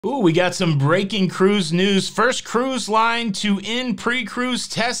Ooh, we got some breaking cruise news. First cruise line to end pre-cruise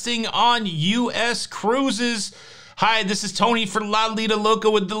testing on U.S. cruises. Hi, this is Tony for Lido,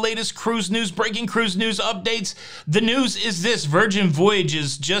 Loca with the latest cruise news, breaking cruise news updates. The news is this: Virgin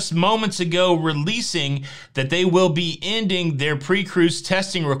Voyages just moments ago releasing that they will be ending their pre-cruise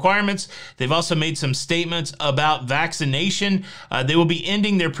testing requirements. They've also made some statements about vaccination. They will be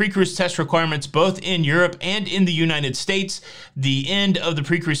ending their pre-cruise test requirements both in Europe and in the United States. The end of the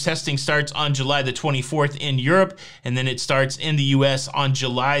pre-cruise testing starts on July the 24th in Europe, and then it starts in the US on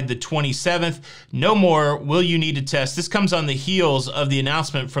July the 27th. No more will you need to test. This comes on the heels of the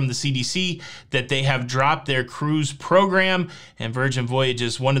announcement from the CDC that they have dropped their cruise program, and Virgin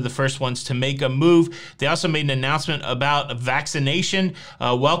Voyages one of the first ones to make a move. They also made an announcement about vaccination,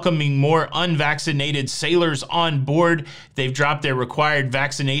 welcoming more unvaccinated sailors on board. They've dropped their required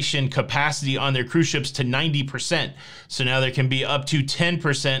vaccination capacity on their cruise ships to 90%. So now there can be up to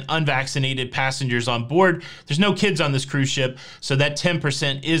 10% unvaccinated passengers on board. There's no kids on this cruise ship, so that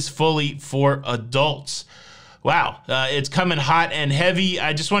 10% is fully for adults. Wow, it's coming hot and heavy.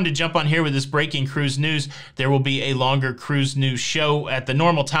 I just wanted to jump on here with this breaking cruise news. There will be a longer cruise news show at the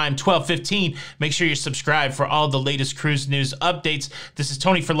normal time, 12:15. Make sure you subscribe for all the latest cruise news updates. This is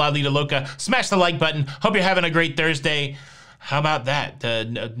Tony for Lido Loca. Smash the like button. Hope you're having a great Thursday. How about that?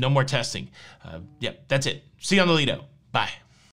 No more testing. Yep, that's it. See you on the Lido. Bye.